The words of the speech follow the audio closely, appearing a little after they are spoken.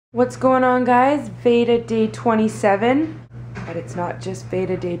What's going on, guys? VEDA day 27, but it's not just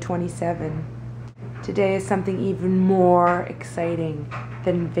VEDA day 27. Today is something even more exciting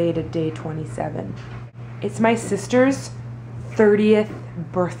than VEDA day 27. It's my sister's 30th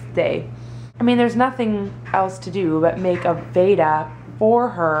birthday. I mean, there's nothing else to do but make a VEDA for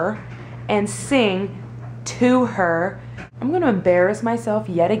her and sing to her. I'm going to embarrass myself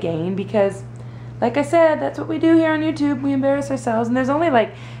yet again because, like I said, that's what we do here on YouTube. We embarrass ourselves, and there's only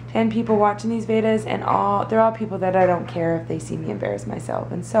like 10 people watching these VEDAs, and they're all people that I don't care if they see me embarrass myself.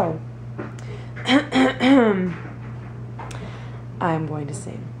 And so I'm going to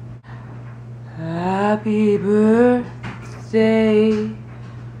sing Happy birthday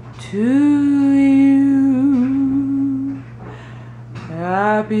to you.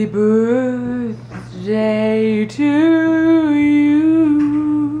 Happy birthday to you.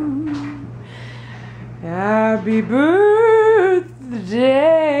 Happy birthday,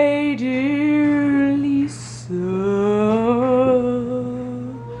 dear Lisa.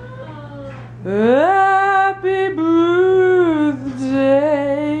 Happy birthday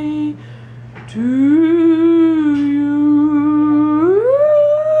to you.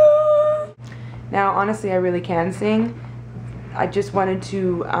 Now, honestly, I really can sing. I just wanted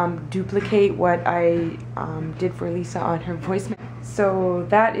to duplicate what I did for Lisa on her voicemail. So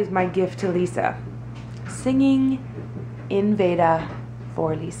that is my gift to Lisa. Singing in VEDA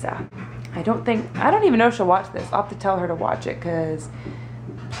for Lisa. I don't even know if she'll watch this. I'll have to tell her to watch it because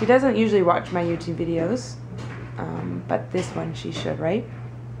she doesn't usually watch my YouTube videos. But this one she should, right?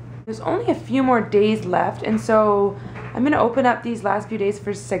 There's only a few more days left, and so I'm going to open up these last few days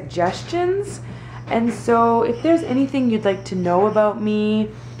for suggestions. And so if there's anything you'd like to know about me,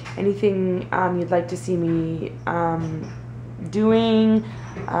 anything you'd like to see me doing,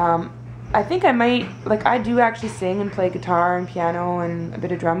 I think I might, like, I do actually sing and play guitar and piano and a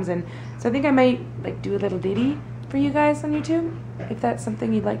bit of drums, and so I think I might like do a little ditty for you guys on YouTube if that's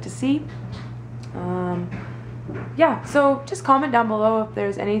something you'd like to see. Yeah, so just comment down below if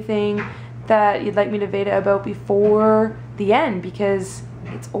there's anything that you'd like me to VEDA about before the end, because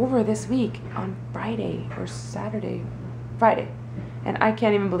it's over this week on Friday or Saturday, Friday, and I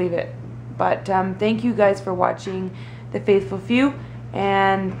can't even believe it. But thank you guys for watching The Faithful Few,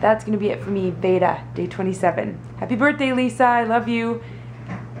 and that's gonna be it for me. VEDA day 27. Happy birthday, Lisa. I love you.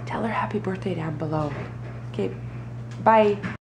 Tell her happy birthday down below. Okay, bye.